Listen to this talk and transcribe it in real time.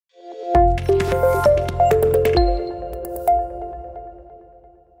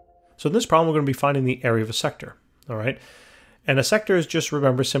So in this problem, we're going to be finding the area of a sector, all right? And a sector is just,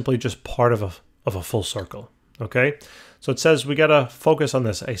 remember, simply just part of a full circle, okay? So it says we got to focus on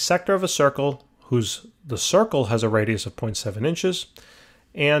this. A sector of a circle the circle has a radius of 0.7 inches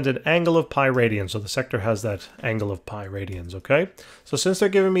and an angle of pi radians. So the sector has that angle of pi radians, okay? So since they're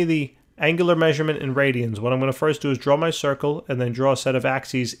giving me the angular measurement in radians, what I'm going to first do is draw my circle and then draw a set of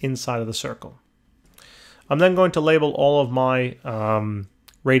axes inside of the circle. I'm then going to label all of my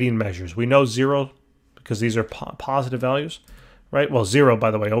radian measures. We know 0 because these are positive values, right? Well, 0, by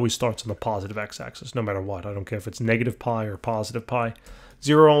the way, always starts on the positive x-axis, no matter what. I don't care if it's negative pi or positive pi.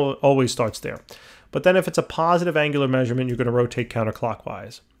 0 always starts there. But then if it's a positive angular measurement, you're going to rotate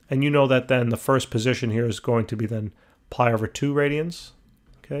counterclockwise. And you know that then the first position here is going to be then pi over 2 radians,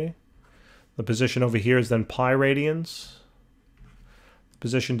 okay? The position over here is then pi radians. The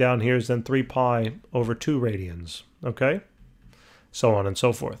position down here is then 3 pi over 2 radians, okay? So on and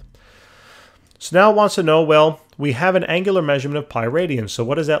so forth. So now it wants to know, well, we have an angular measurement of pi radians. So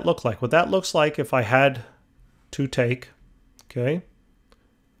what does that look like? What that looks like if I had to take, okay,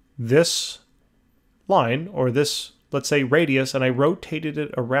 this line, or this, let's say, radius, and I rotated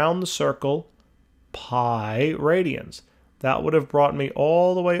it around the circle pi radians. That would have brought me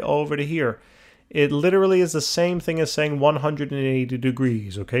all the way over to here. It literally is the same thing as saying 180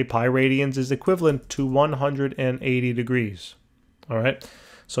 degrees, okay? Pi radians is equivalent to 180 degrees, all right?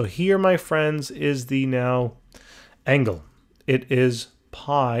 So here, my friends, is the now angle. It is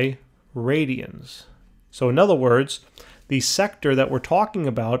pi radians. So in other words, the sector that we're talking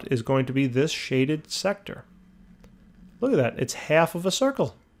about is going to be this shaded sector. Look at that. It's half of a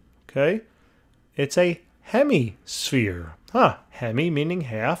circle, okay? It's a hemisphere. Hemi meaning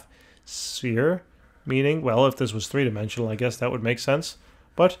half, sphere meaning, well, if this was three-dimensional, I guess that would make sense.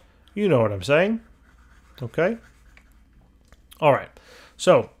 But you know what I'm saying, okay? All right.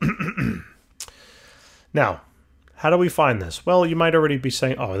 So now, how do we find this? Well, you might already be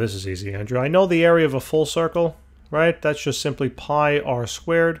saying, oh, this is easy, Andrew. I know the area of a full circle, right? That's just simply pi r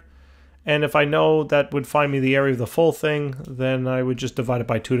squared. And if I know that would find me the area of the full thing, then I would just divide it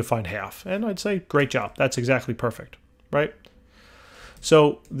by 2 to find half. And I'd say, great job. That's exactly perfect, right?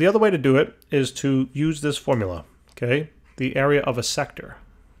 So the other way to do it is to use this formula, okay? The area of a sector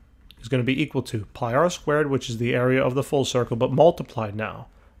is going to be equal to pi r squared, which is the area of the full circle, but multiplied now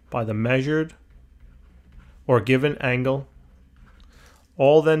by the measured or given angle,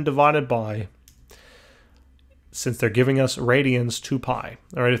 all then divided by, since they're giving us radians, 2 pi.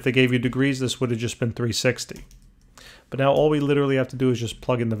 All right, if they gave you degrees, this would have just been 360. But now all we literally have to do is just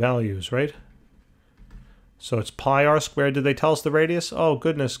plug in the values, right? So it's pi r squared. Did they tell us the radius? Oh,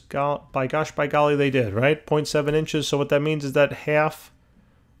 goodness, by gosh, by golly, they did, right? 0.7 inches. So what that means is that half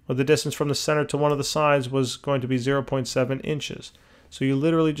of the distance from the center to one of the sides was going to be 0.7 inches. So you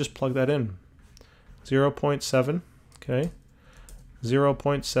literally just plug that in. 0.7, okay?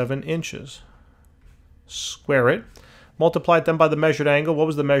 0.7 inches. Square it. Multiply it then by the measured angle. What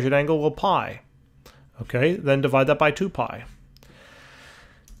was the measured angle? Well, pi. Okay, then divide that by 2 pi.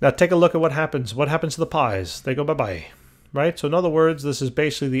 Now take a look at what happens. What happens to the pi's? They go bye-bye, right? So in other words, this is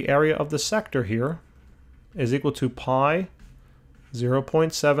basically the area of the sector here is equal to pi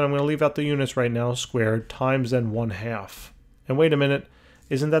 0.7. I'm going to leave out the units right now, squared, times then 1/2. And wait a minute,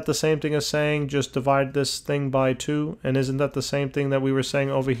 isn't that the same thing as saying just divide this thing by 2? And isn't that the same thing that we were saying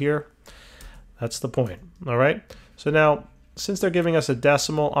over here? That's the point, all right? So now, since they're giving us a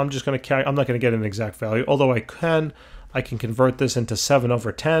decimal, I'm just going to I'm not going to get an exact value, although I can convert this into 7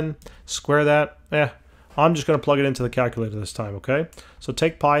 over 10, square that. I'm just going to plug it into the calculator this time, okay? So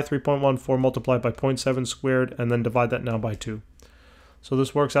take pi 3.14 multiplied by 0.7 squared, and then divide that now by 2. So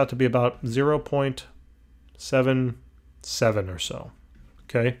this works out to be about 0.77 or so,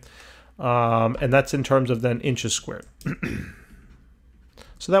 okay? And that's in terms of then inches squared.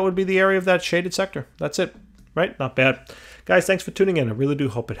 So that would be the area of that shaded sector. That's it, right? Not bad. Guys, thanks for tuning in. I really do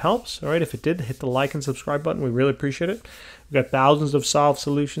hope it helps. All right, if it did, hit the like and subscribe button. We really appreciate it. We've got thousands of solved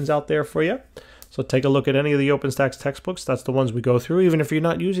solutions out there for you. So take a look at any of the OpenStax textbooks. That's the ones we go through. Even if you're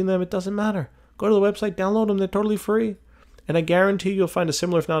not using them, it doesn't matter. Go to the website, download them. They're totally free. And I guarantee you'll find a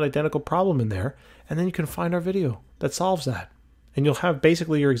similar, if not identical, problem in there. And then you can find our video that solves that. And you'll have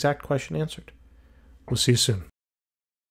basically your exact question answered. We'll see you soon.